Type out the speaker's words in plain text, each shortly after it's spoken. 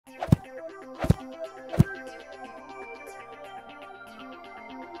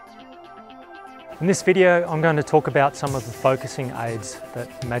In this video, I'm going to talk about some of the focusing aids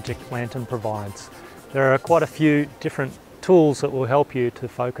that Magic Lantern provides. There are quite a few different tools that will help you to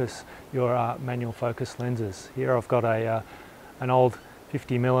focus your manual focus lenses. Here I've got an old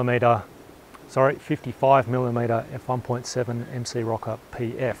 55mm f1.7 MC Rocker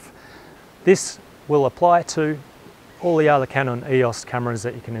PF. This will apply to all the other Canon EOS cameras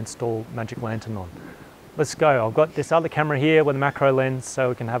that you can install Magic Lantern on. Let's go. I've got this other camera here with a macro lens so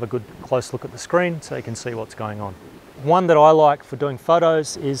we can have a good close look at the screen so you can see what's going on. One that I like for doing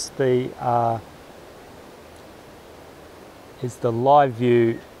photos is the live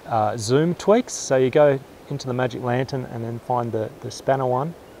view zoom tweaks. So you go into the Magic Lantern and then find the spanner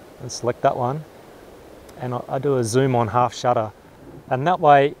one and select that one, and I do a zoom on half shutter, and that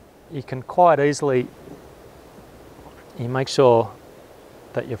way you can quite easily make sure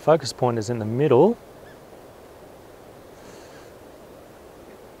that your focus point is in the middle.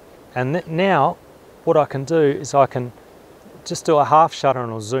 And now what I can do is I can just do a half shutter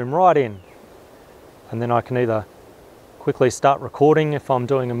and I'll zoom right in, and then I can either quickly start recording if I'm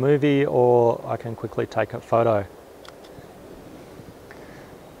doing a movie, or I can quickly take a photo.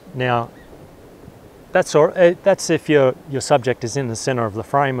 Now that's if your subject is in the center of the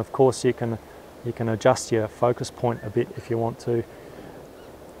frame. Of course you can adjust your focus point a bit if you want to,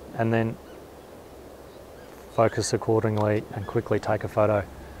 and then focus accordingly and quickly take a photo.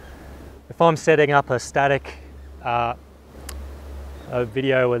 If I'm setting up a static a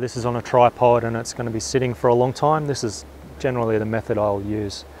video where this is on a tripod and it's going to be sitting for a long time, this is generally the method I'll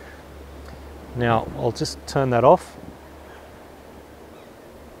use. Now I'll just turn that off.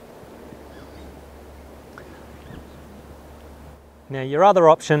 Now your other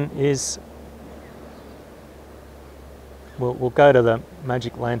option is, we'll go to the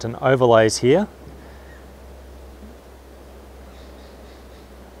Magic Lantern overlays here.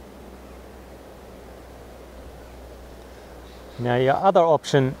 Now your other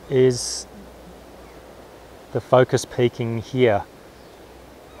option is the focus peaking here.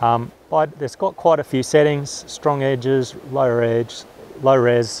 But there's got quite a few settings: strong edges, low res,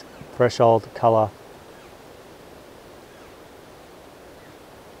 threshold, color.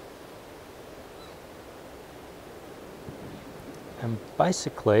 And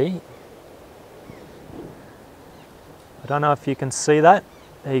basically, I don't know if you can see that.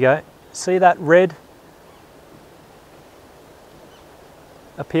 There you go. See that red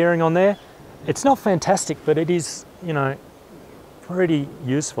appearing on there? It's not fantastic, but it is, you know, pretty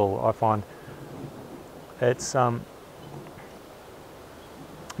useful, I find. It's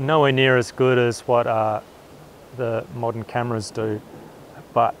nowhere near as good as what the modern cameras do,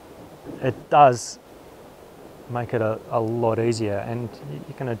 but it does make it a lot easier, and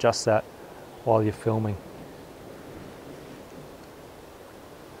you can adjust that while you're filming.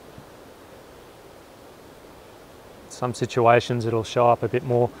 Some situations it'll show up a bit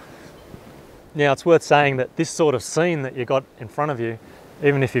more. Now it's worth saying that this sort of scene that you got in front of you,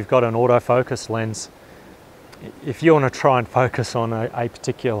 even if you've got an autofocus lens, if you want to try and focus on a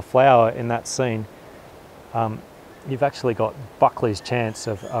particular flower in that scene, you've actually got Buckley's chance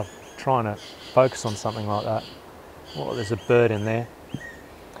of trying to focus on something like that. Oh, there's a bird in there.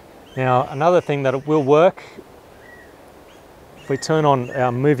 Now another thing that it will work, if we turn on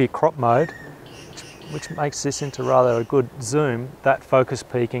our movie crop mode, which makes this into rather a good zoom, that focus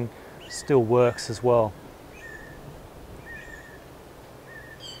peaking still works as well.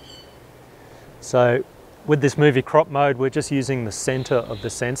 So with this movie crop mode, we're just using the center of the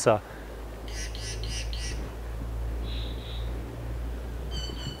sensor.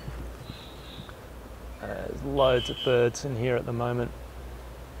 There's loads of birds in here at the moment.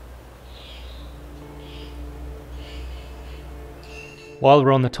 While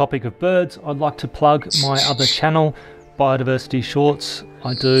we're on the topic of birds, I'd like to plug my other channel, Biodiversity Shorts.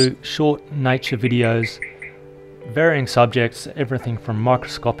 I do short nature videos, varying subjects, everything from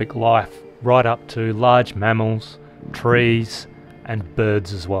microscopic life right up to large mammals, trees, and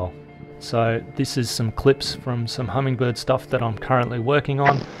birds as well. So this is some clips from some hummingbird stuff that I'm currently working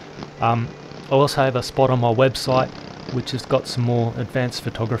on. I also have a spot on my website which has got some more advanced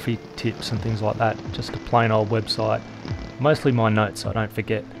photography tips and things like that, just a plain old website. Mostly my notes, so I don't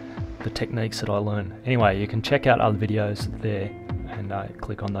forget the techniques that I learn. Anyway, you can check out other videos there and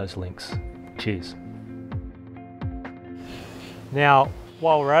click on those links. Cheers. Now,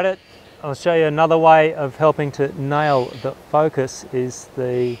 while we're at it, I'll show you another way of helping to nail the focus is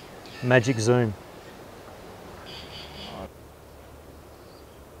the Magic Zoom.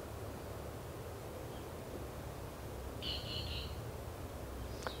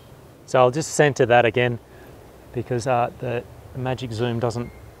 So I'll just center that again, because the Magic Zoom doesn't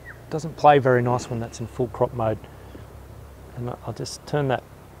doesn't play very nice when that's in full crop mode. And I'll just turn that.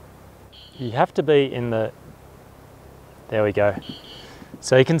 You have to be in the, there we go.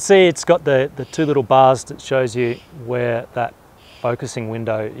 So you can see it's got the two little bars that shows you where that focusing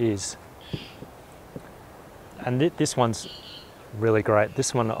window is. And this one's really great.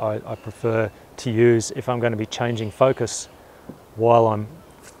 This one I prefer to use if I'm going to be changing focus while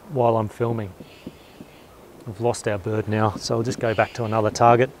I'm filming. We've lost our bird now, so I'll just go back to another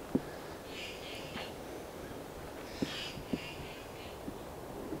target.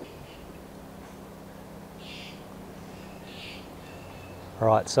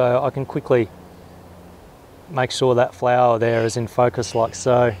 Alright, so I can quickly make sure that flower there is in focus like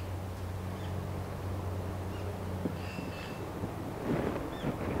so.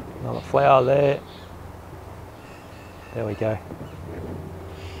 Another flower there. There we go.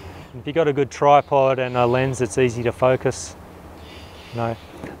 If you've got a good tripod and a lens, it's easy to focus.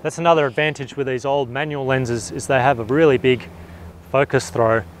 That's another advantage with these old manual lenses, is they have a really big focus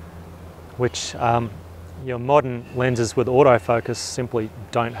throw, which your modern lenses with autofocus simply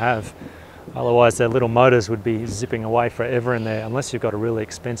don't have. Otherwise their little motors would be zipping away forever in there, unless you've got a really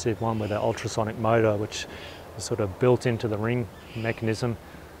expensive one with an ultrasonic motor, which is sort of built into the ring mechanism.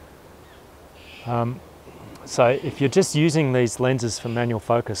 So if you're just using these lenses for manual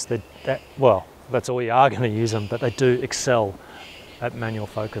focus, well, that's all you are going to use them, but they do excel at manual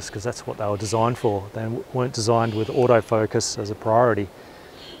focus because that's what they were designed for. They weren't designed with autofocus as a priority.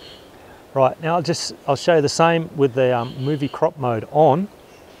 Right, now I'll show you the same with the movie crop mode on.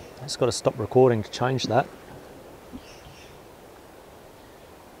 I just got to stop recording to change that.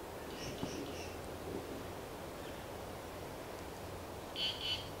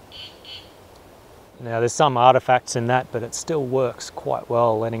 Now there's some artifacts in that, but it still works quite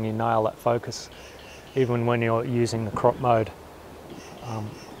well, letting you nail that focus, even when you're using the crop mode.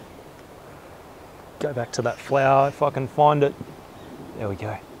 Go back to that flower if I can find it. There we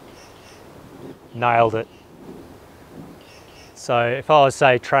go. Nailed it. So if I was,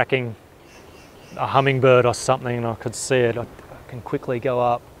 say, tracking a hummingbird or something and I could see it, I can quickly go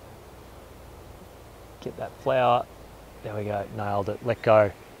up, get that flower, there we go, nailed it, let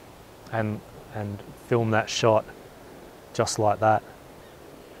go, and film that shot just like that.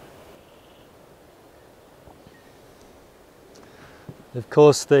 Of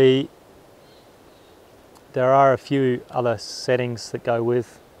course, there are a few other settings that go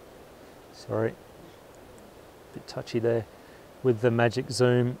with, sorry, a bit touchy there, with the magic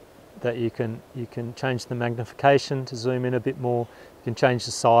zoom, that you can change the magnification to zoom in a bit more. You can change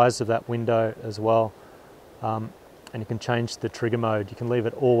the size of that window as well, and you can change the trigger mode. You can leave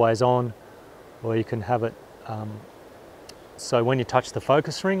it always on, or you can have it so when you touch the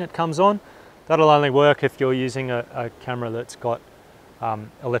focus ring it comes on. That'll only work if you're using a camera that's got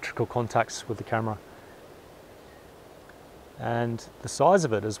electrical contacts with the camera. And the size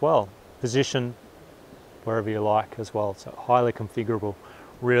of it as well, position wherever you like as well, so highly configurable.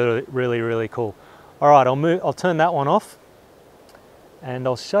 Really cool. All right, I'll turn that one off and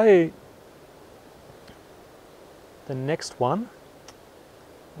I'll show you the next one.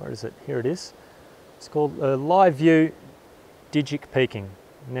 Where is it? Here it is. It's called Live View Digic Peaking.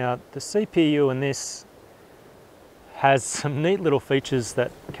 Now the CPU in this has some neat little features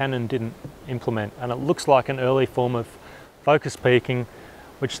that Canon didn't implement, and it looks like an early form of focus peaking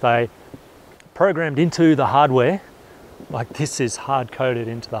which they programmed into the hardware. Like, this is hard coded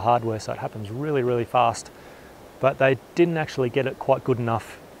into the hardware, so it happens really fast, but they didn't actually get it quite good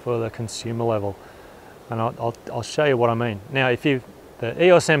enough for the consumer level, and I'll show you what I mean. Now the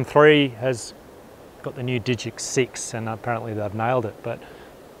EOS M3 has got the new Digic 6 and apparently they've nailed it, but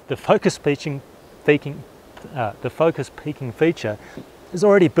the focus peaking feature is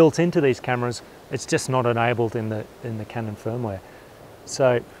already built into these cameras. It's just not enabled in the Canon firmware.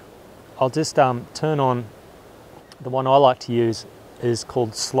 So I'll just turn on the one I like to use, is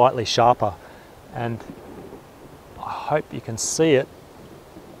called Slightly Sharper, and I hope you can see it.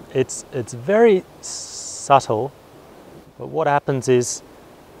 It's very subtle, but what happens is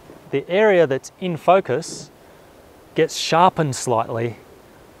the area that's in focus gets sharpened slightly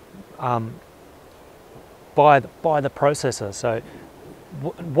by the processor. So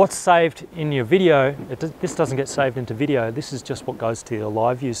what's saved in your video, this doesn't get saved into video, this is just what goes to your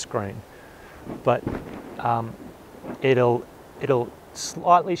live view screen. But it'll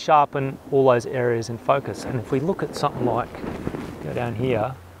slightly sharpen all those areas in focus. And if we look at something like, go down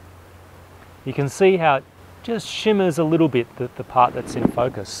here, you can see how it just shimmers a little bit, the part that's in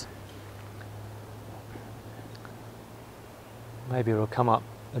focus. Maybe it'll come up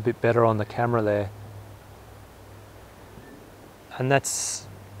a bit better on the camera there. And that's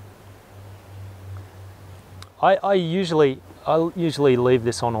I usually leave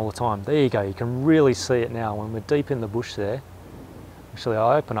this on all the time. There you go, you can really see it now when we're deep in the bush there. Actually,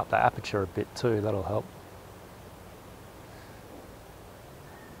 I open up the aperture a bit too, that'll help.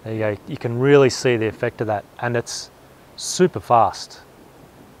 There you go, you can really see the effect of that, and it's super fast.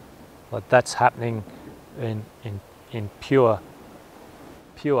 Like that's happening in pure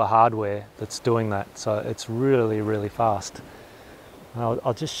hardware that's doing that, so it's really fast.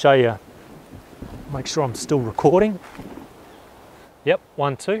 I'll just show you, make sure I'm still recording. Yep,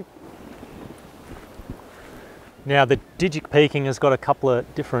 1, 2. Now the digic peaking has got a couple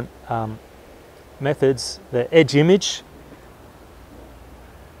of different methods. The edge image,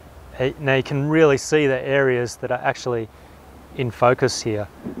 now you can really see the areas that are actually in focus here.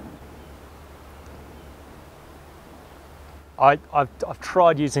 I've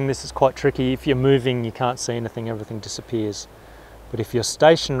tried using this, it's quite tricky. If you're moving, you can't see anything, everything disappears. But if you're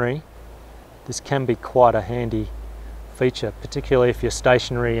stationary, this can be quite a handy feature, particularly if you're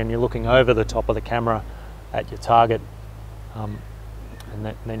stationary and you're looking over the top of the camera at your target, and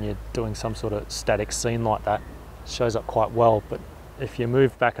then you're doing some sort of static scene like that. It shows up quite well, but if you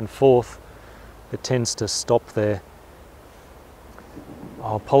move back and forth, it tends to stop there.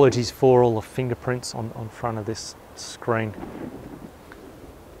 Oh, apologies for all the fingerprints on front of this screen.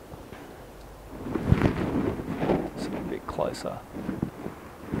 Just a bit closer.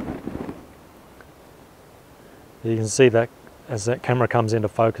 You can see that as that camera comes into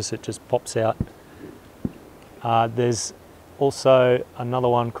focus, it just pops out. There's also another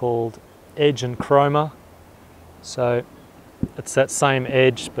one called edge and chroma. So it's that same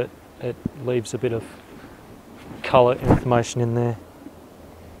edge, but it leaves a bit of color information in there.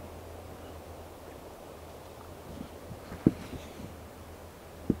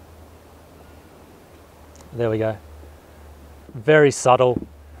 There we go. Very subtle.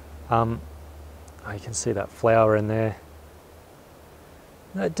 Oh, you can see that flower in there.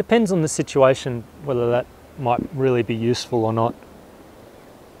 It depends on the situation whether that might really be useful or not.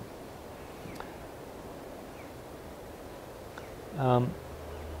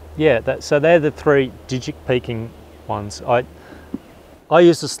 Yeah, so they're the 3 digic peaking ones. I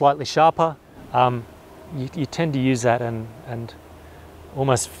use a slightly sharper. You tend to use that and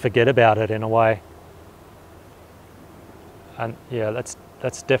almost forget about it in a way. And yeah,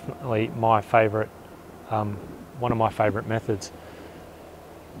 that's definitely my favourite, one of my favourite methods.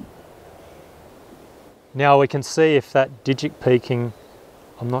 Now we can see if that digic peaking,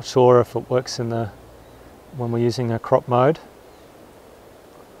 I'm not sure if it works in when we're using a crop mode.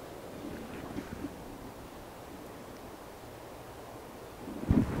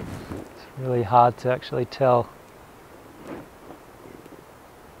 It's really hard to actually tell.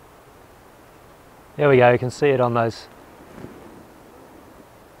 There we go, you can see it on those.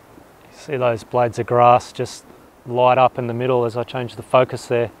 See those blades of grass just light up in the middle as I change the focus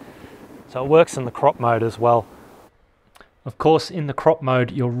there. So it works in the crop mode as well. Of course, in the crop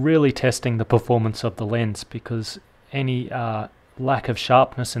mode, you're really testing the performance of the lens, because any lack of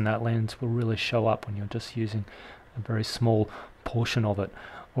sharpness in that lens will really show up when you're just using a very small portion of it.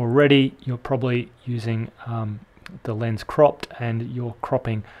 Already, you're probably using the lens cropped, and you're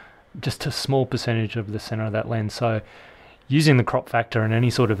cropping just a small percentage of the center of that lens. So using the crop factor in any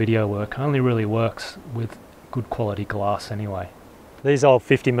sort of video work only really works with good quality glass anyway. These old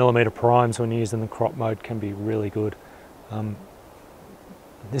 50mm primes when used in the crop mode can be really good.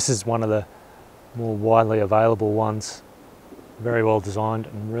 This is one of the more widely available ones. Very well designed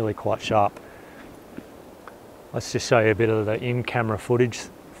and really quite sharp. Let's just show you a bit of the in-camera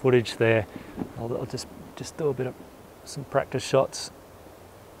footage there. I'll just do a bit of some practice shots.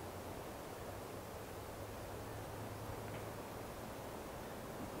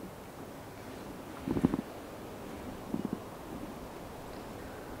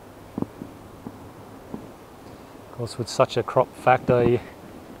 Of course, with such a crop factor, you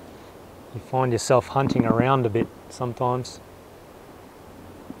find yourself hunting around a bit sometimes.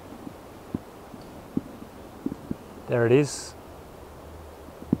 There it is.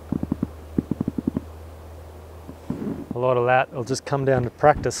 A lot of that will just come down to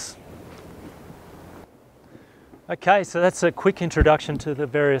practice. Okay, so that's a quick introduction to the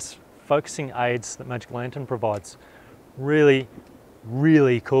various focusing aids that Magic Lantern provides. Really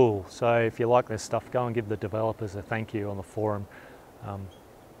cool. So if you like this stuff, go and give the developers a thank you on the forum.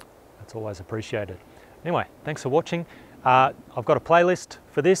 That's always appreciated. Anyway, thanks for watching. I've got a playlist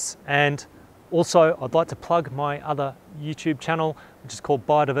for this, and also I'd like to plug my other YouTube channel, which is called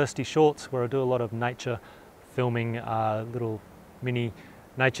Biodiversity Shorts, where I do a lot of nature filming, little mini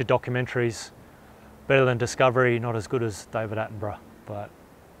nature documentaries. Better than Discovery, not as good as David Attenborough, but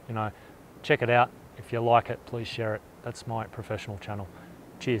you know, check it out If you like it, please share it. That's my professional channel.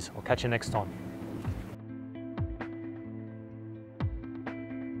 Cheers, I'll catch you next time.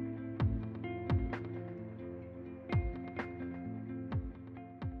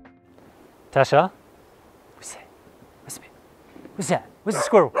 Tasha? What's that? What's that? Where's the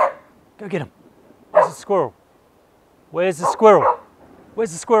squirrel? Go get him. Where's the squirrel? Where's the squirrel?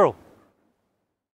 Where's the squirrel?